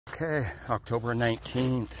Okay, October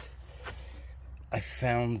 19th, I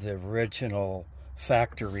found the original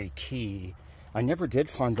factory key. I never did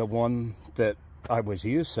find the one that I was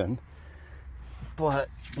using, but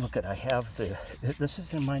look at, I have this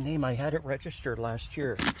is in my name. I had it registered last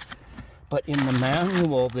year, but in the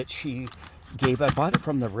manual that she gave, I bought it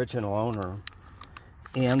from the original owner,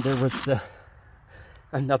 and there was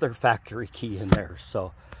another factory key in there.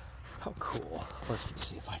 So how cool. Let's just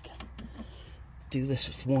see if I can do this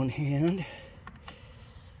with one hand.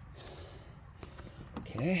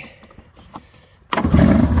 Okay.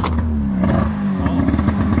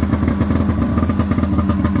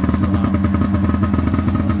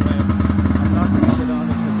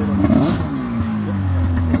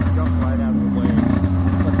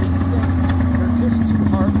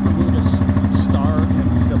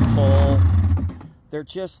 They're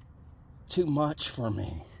just too much for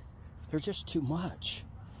me. They're just too much.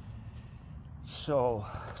 So,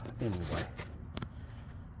 anyway,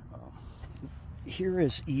 here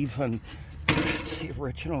is even the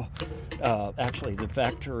original, actually the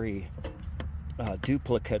factory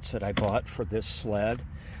duplicates that I bought for this sled.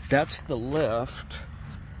 That's the lift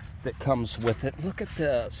that comes with it. Look at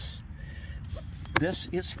this. This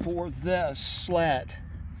is for this sled.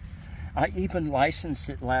 I even licensed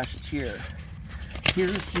it last year.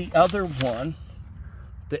 Here's the other one,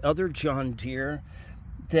 the other John Deere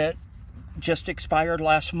that just expired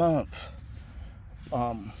last month.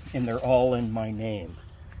 And they're all in my name.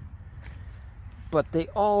 But they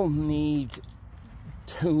all need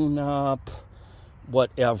tune-up,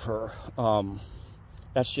 whatever.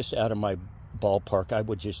 That's just out of my ballpark. I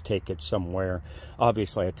would just take it somewhere.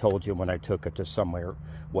 Obviously, I told you when I took it to somewhere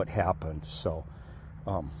what happened. So,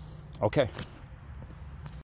 okay.